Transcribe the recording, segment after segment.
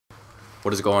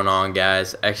What is going on,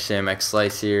 guys? xJMx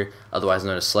Slice here, otherwise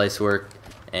known as Slice Work,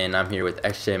 and I'm here with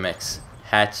xJMx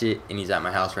Hatchet, and he's at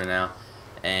my house right now.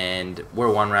 And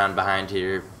we're one round behind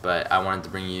here, but I wanted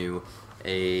to bring you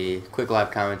a quick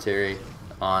live commentary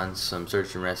on some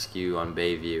search and rescue on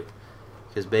Bayview,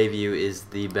 because Bayview is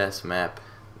the best map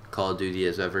Call of Duty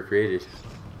has ever created.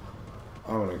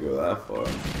 I don't want to go that far.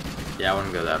 Yeah, I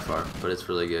wouldn't go that far, but it's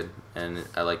really good, and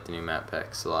I like the new map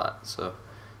packs a lot. So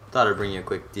thought I'd bring you a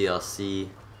quick DLC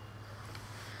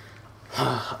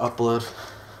upload.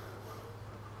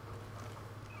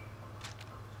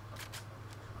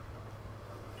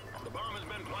 The bomb has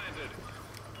been planted.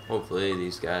 Hopefully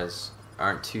these guys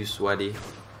aren't too sweaty.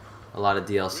 A lot of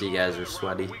DLC guys are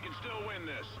sweaty. We can still win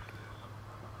this.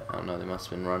 I don't know, they must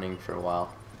have been running for a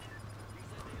while.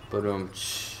 Boom.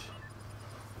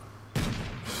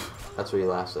 That's what you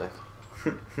laughed at.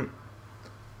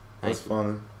 That's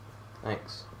funny.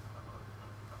 Thanks.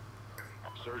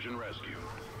 Search and rescue.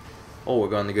 Oh, we're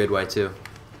going the good way too.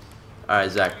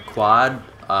 Alright, Zach, quad,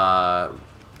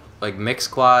 like mixed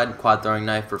quad throwing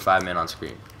knife for 5 men on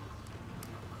screen.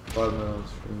 5 men on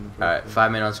screen. Alright,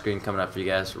 5 men on screen coming up for you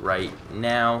guys right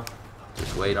now.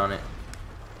 Just wait on it.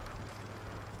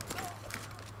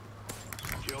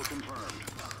 Kill confirmed.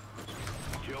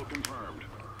 Kill confirmed.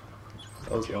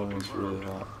 That was almost really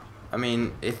hot. I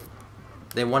mean, if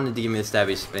they wanted to give me the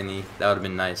stabby spinny, that would have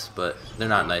been nice, but they're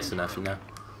not nice enough, you know?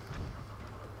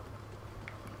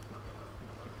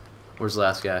 Where's the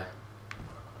last guy?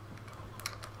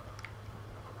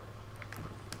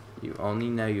 You only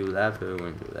know you love her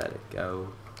when you let it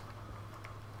go.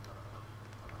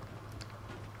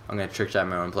 I'm gonna trick shot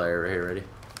my own player right here, ready?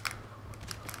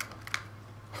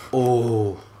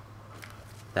 Oh,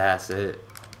 that's it.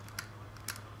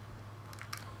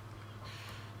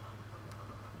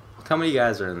 Look how many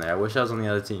guys are in there. I wish I was on the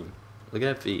other team. Look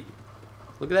at that feed.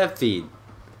 Look at that feed.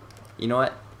 You know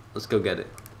what? Let's go get it.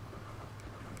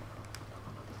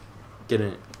 Get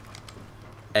in it.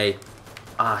 Hey.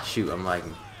 Ah, shoot. I'm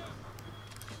lagging.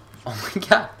 Oh my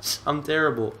gosh. I'm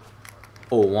terrible.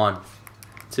 Oh, 1,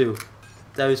 2.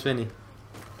 That was spinny.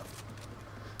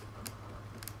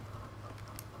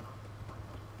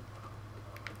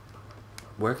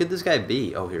 Where could this guy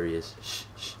be? Oh, here he is. Shh,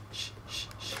 shh, shh, shh,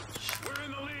 shh, shh. We're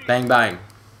in the lead. Bang, bang.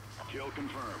 Kill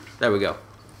confirmed. There we go.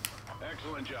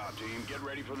 Excellent job, team. Get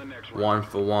ready for the next round. 1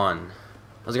 for 1.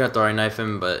 I was gonna throwing knife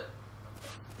him, but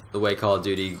the way Call of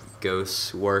Duty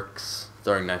Ghosts works,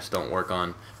 throwing knives don't work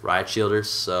on riot shielders,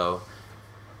 so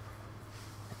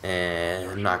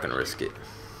I'm not gonna risk it.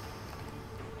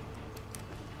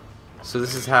 So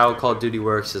this is how Call of Duty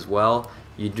works as well.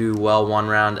 You do well one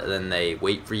round, and then they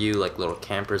wait for you like little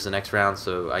campers the next round.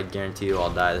 So I guarantee you, I'll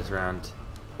die this round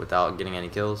without getting any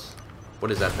kills.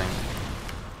 What is that thing?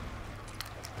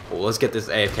 Oh, let's get this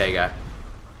AFK guy.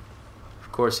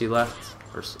 Of course he left.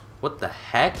 What the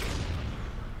heck?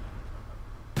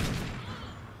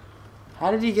 How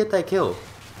did he get that kill?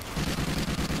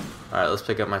 Alright, let's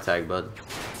pick up my tag, bud.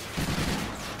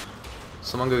 If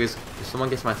someone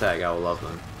gets my tag, I will love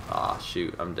them. Ah,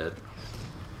 shoot, I'm dead.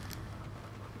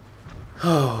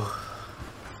 Oh.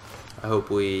 I hope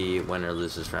we win or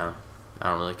lose this round. I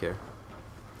don't really care.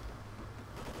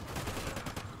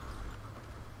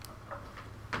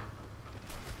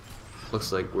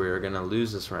 Looks like we're gonna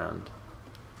lose this round.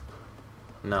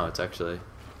 No, it's actually,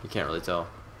 you can't really tell.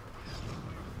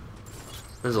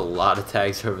 There's a lot of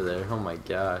tags over there. Oh my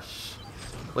gosh.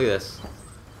 Look at this.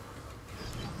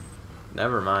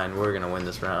 Never mind, we're gonna win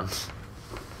this round.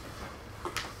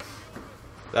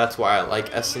 That's why I like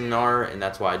SnR, and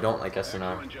that's why I don't like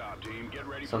SnR. Excellent job, team. Get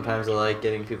ready for Sometimes I like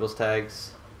getting people's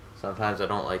tags. Sometimes I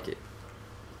don't like it.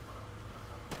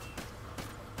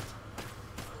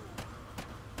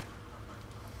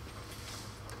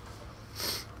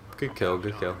 Good kill,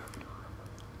 good kill.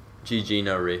 GG,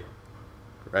 no re.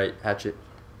 Right, Hatchet?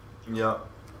 Yep.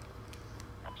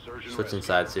 Search and Switching rescue.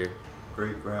 sides here.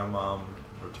 Great grandma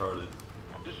retarded.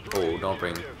 Destroy Oh, don't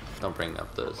bring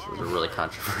up those. Those are really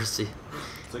controversy.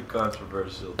 It's a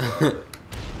controversial topic.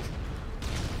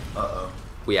 Uh-oh.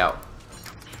 We out.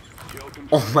 Kill confirmed.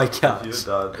 Oh my You gosh.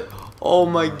 died there. Oh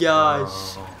my gosh.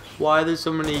 Oh. Why are there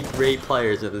so many great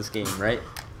players in this game, right?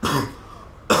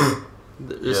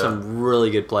 There's Yeah. some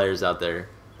really good players out there.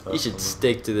 You should Definitely.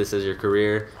 stick to this as your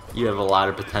career. You have a lot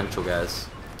of potential, guys.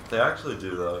 They actually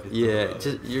do, though. Yeah,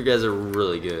 you guys are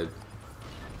really good.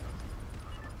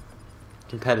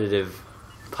 Competitive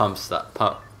pump stop.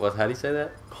 Pump. What? How do you say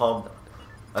that? Pump.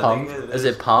 Pump. Is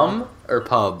it pum or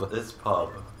pub? It's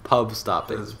pub. Pub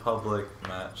stopping. It's public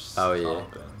match. Oh, yeah.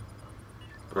 stopping.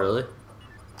 Really?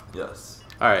 Yes.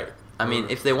 Alright. I mean,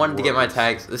 if they wanted to get my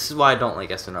tags, this is why I don't like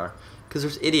SNR. Because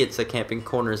there's idiots that camp in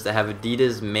corners that have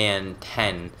Adidas Man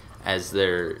 10 as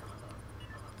their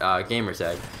gamer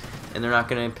tag, and they're not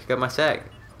gonna pick up my tag.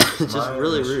 It's just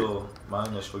really rude. My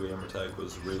initial gamer tag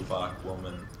was Reebok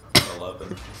Woman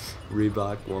 11.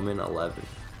 Reebok Woman 11.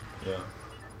 Yeah,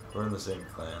 we're in the same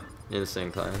clan. You're the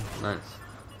same clan. Nice.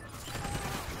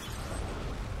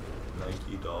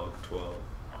 Nike Dog 12.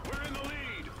 We're in the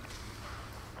lead.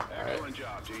 Excellent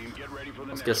job, team. Get ready for the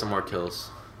Let's next get some more round. kills.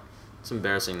 It's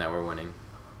embarrassing that we're winning.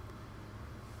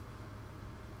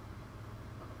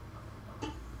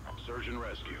 Search and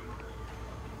rescue.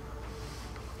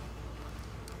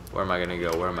 Where am I gonna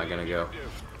go? Where am I gonna go?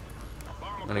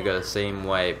 I'm gonna go the same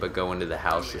way, but go into the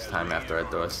house this time after I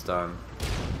throw a stun.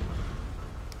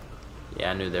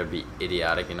 Yeah, I knew they'd be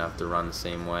idiotic enough to run the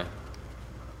same way.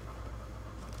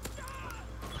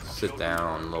 Sit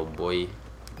down, little boy.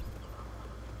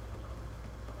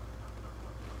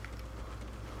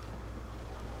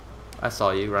 I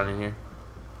saw you running here.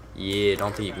 Yeah,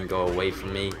 don't think you can go away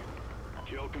from me.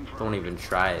 Kill confirmed. Don't even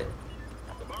try it.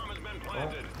 The bomb has been Oh,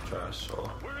 planted. trash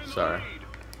all. We're in the Sorry. lead.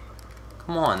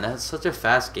 Come on, that's such a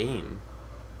fast game.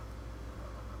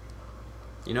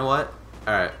 You know what?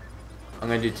 Alright. I'm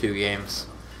gonna do 2 games.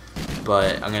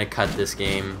 But I'm gonna cut this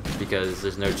game because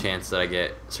there's no chance that I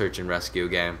get search and rescue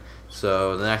again.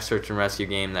 So the next search and rescue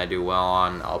game that I do well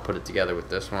on, I'll put it together with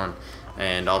this one.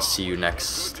 And I'll see you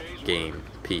next game.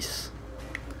 Peace.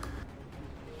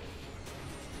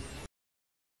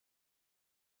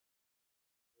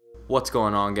 What's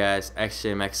going on, guys?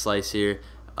 xJMx Slice here,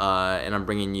 and I'm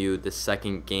bringing you the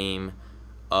second game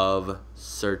of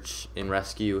Search and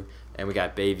Rescue, and we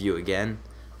got Bayview again.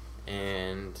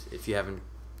 And if you haven't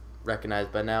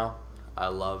recognized by now, I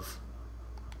love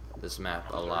this map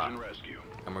a lot, Search and rescue.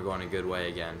 and we're going a good way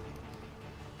again.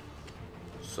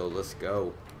 So let's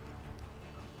go.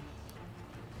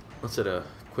 Let's hit a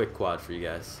quick quad for you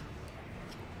guys.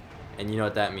 And you know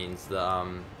what that means?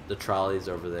 The trolley's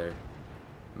over there.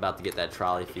 I'm about to get that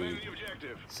trolley feed. Defend the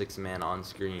objective. 6-man on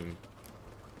screen.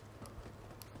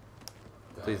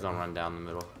 Please don't run down the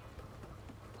middle.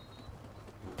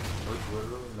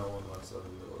 Literally no one wants out of the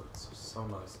middle. It's just so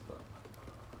nice of them.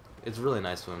 It's really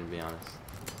nice of him, to be honest.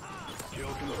 Kill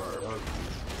confirmed.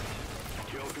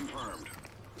 Kill confirmed.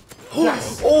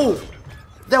 Yes! Oh!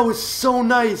 That was so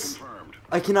nice! Confirmed.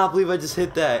 I cannot believe I just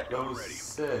hit that. That was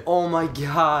sick. Oh my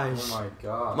gosh. Oh my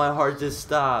god. My heart just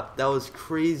stopped. That was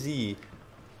crazy.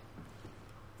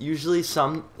 Usually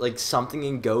something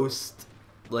in Ghost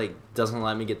doesn't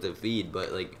let me get the feed,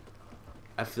 but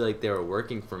I feel like they were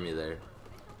working for me there.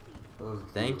 That was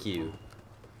Thank beautiful. you.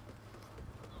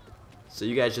 So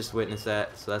you guys just witnessed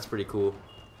that, so that's pretty cool.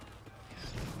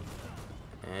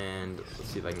 And let's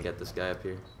see if I can get this guy up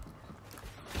here.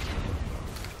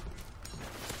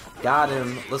 Got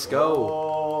him. Let's go.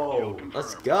 Oh.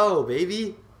 Let's go,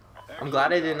 baby. I'm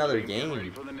glad I did another Get ready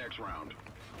game. for the next round.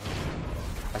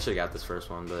 I should have got this first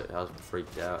one, but I was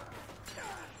freaked out.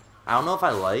 I don't know if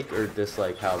I like or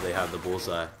dislike how they have the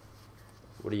bullseye.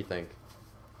 What do you think?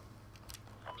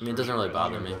 I mean, it doesn't really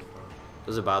bother me.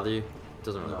 Does it bother you? It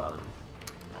doesn't really bother me.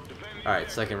 Defend the Alright,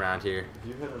 objective. second round here. If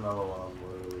you hit another one,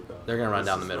 I'm literally done. They're gonna run This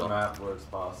down the is middle. map where it's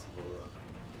possible.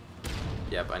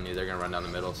 Yep, I knew they're gonna run down the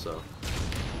middle, so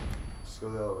Just go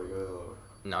the other way. Go the other way.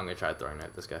 no, I'm gonna try throwing it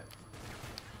at this guy.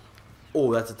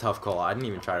 Oh, that's a tough call. I didn't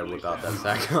even try to whip out that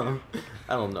SACOM.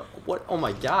 I don't know. What? Oh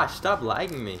my gosh, stop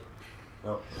lagging me.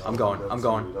 No, I'm he going, doesn't I'm see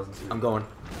going, you, he doesn't see you. I'm going.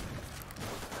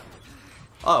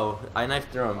 Oh, I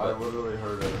knifed through him, I but... literally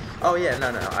heard it. Oh yeah, no,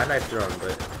 I knifed through him,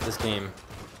 but this game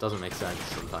doesn't make sense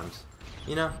sometimes.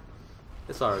 You know?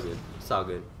 It's all good. It's all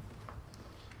good.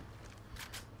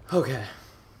 Okay.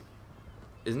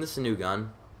 Isn't this a new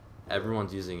gun?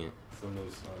 Everyone's using it. It's a new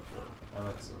sniper. And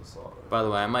it's an assault rifle. By the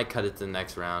way, I might cut it to the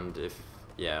next round if...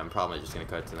 Yeah, I'm probably just going to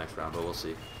cut it to the next round, but we'll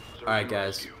see. Search Alright and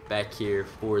guys, rescue. back here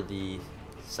for the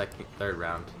third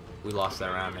round. We lost that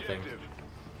round, I think. Objective.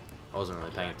 I wasn't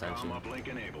really paying attention. Bomb uplink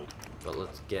enabled. But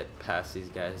let's get past these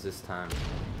guys this time.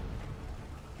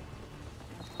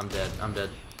 I'm dead, I'm dead,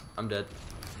 I'm dead.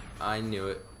 I knew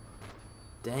it.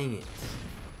 Dang it.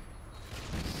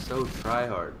 So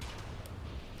tryhard.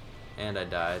 And I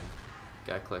died.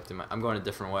 Got collected my... I'm going a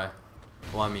different way.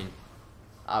 Well, I mean,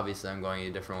 obviously I'm going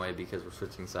a different way because we're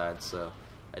switching sides, so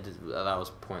that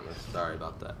was pointless. Sorry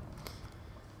about that.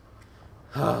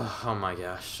 Oh my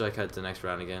gosh. Should I cut to the next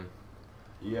round again?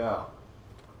 Yeah.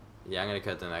 Yeah, I'm gonna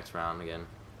cut the next round again.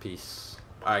 Peace.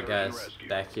 Alright guys,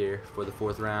 back here for the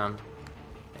 4th round.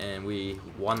 And we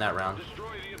won that round. Destroy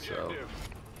the So, objective.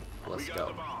 let's We got go.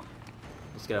 the bomb.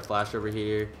 Let's get a flash over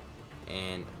here.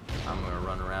 And I'm gonna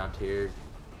run around here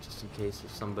just in case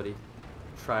there's somebody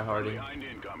tryharding. Behind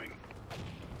incoming.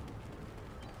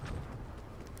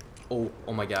 Oh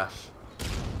my gosh.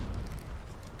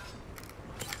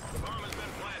 Bomb has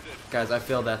been planted. Guys, I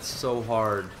failed that so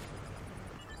hard.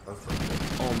 That's okay.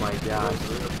 Oh my gosh. That's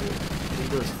really I think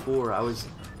there was 4.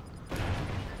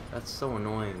 That's so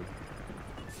annoying.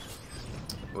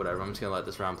 Whatever, I'm just gonna let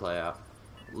this round play out.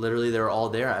 Literally, they were all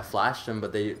there. I flashed them,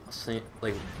 but they,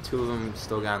 like, 2 of them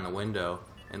still got in the window,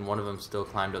 and 1 of them still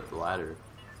climbed up the ladder.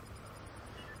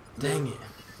 Dang it.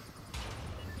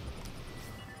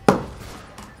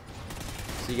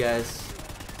 See, guys,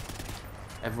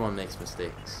 everyone makes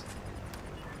mistakes.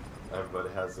 Everybody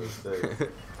has those days.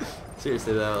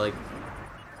 Seriously though, like,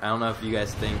 I don't know if you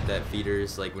guys think that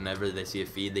feeders, like, whenever they see a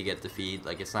feed, they get the feed.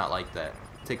 Like, it's not like that.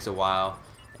 It takes a while,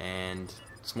 and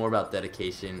it's more about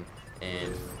dedication,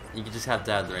 and you just have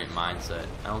to have the right mindset.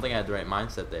 I don't think I had the right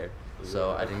mindset there,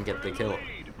 so I didn't get the kill.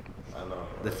 I know.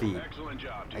 The feed. Excellent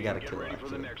job, team. I got a Get kill, ready for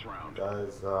the actually. next round.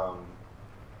 Guys,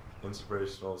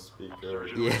 inspirational speaker,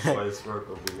 Yeah. slice work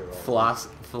will be around.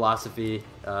 Philosophy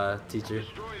teacher,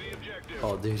 Destroy the objective.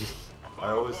 Call of Duty.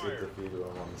 I always get the feed when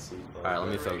I'm on the seat. Alright, let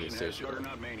me Operation focus, has seriously.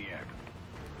 Juggernaut Maniac.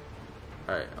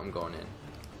 Alright, I'm going in.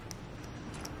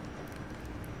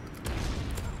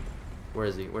 Where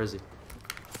is he? Where is he?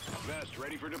 Vest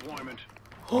ready for deployment.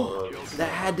 Oh, that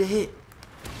had to hit.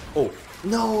 Oh,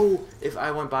 no! If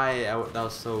I went by it, that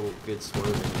was so good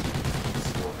swerving. I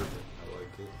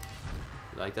like it.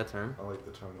 You like that term? I like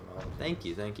the terminology. Thank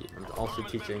you, thank you. I'm also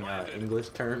teaching English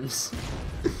terms.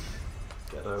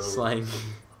 Ghetto, Slang.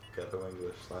 Ghetto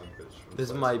English language.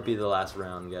 This might be the last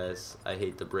round, guys. I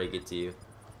hate to break it to you.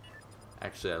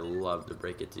 Actually, I love to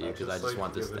break it to you because I just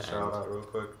want this to give a shout end. out real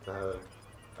quick to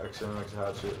xJMx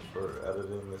Hatchet for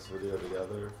editing this video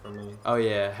together for me. Oh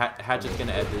yeah, Hatchet's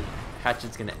gonna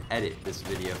edit this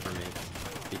video for me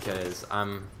because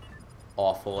I'm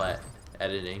awful at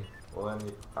editing. Well,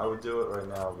 I would do it right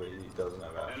now, but he doesn't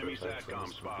have After Enemy Effects on SATCOM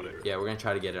his spotted. computer. Yeah, we're gonna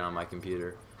try to get it on my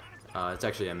computer. It's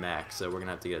actually a Mac, so we're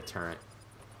gonna have to get a torrent.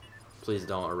 Please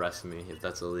don't arrest me if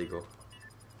that's illegal.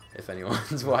 If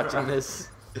anyone's watching this.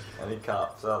 Any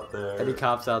cops out there? Any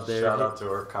cops out there? Shout out to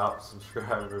our cop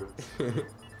subscribers. I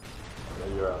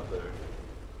know you're out there.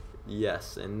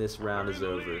 Yes, and this round is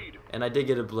over. And I did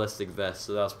get a ballistic vest,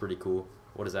 so that was pretty cool.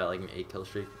 What is that, like an 8 kill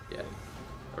streak? Yeah.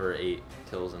 Or 8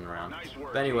 kills in a round. Nice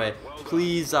work, But anyway, well done.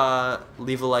 please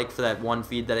leave a like for that one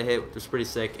feed that I hit. It was pretty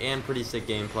sick, and pretty sick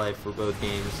gameplay for both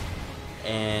games.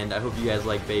 And I hope you guys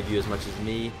like Bayview as much as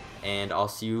me. And I'll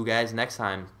see you guys next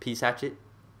time. Peace, Hatchet.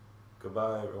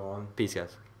 Goodbye, everyone. Peace,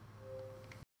 guys.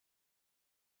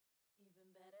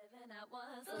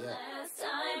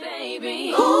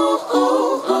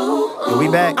 Yo, we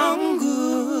back. I'm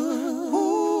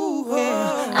good.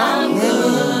 I'm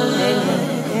good.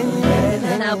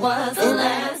 And I was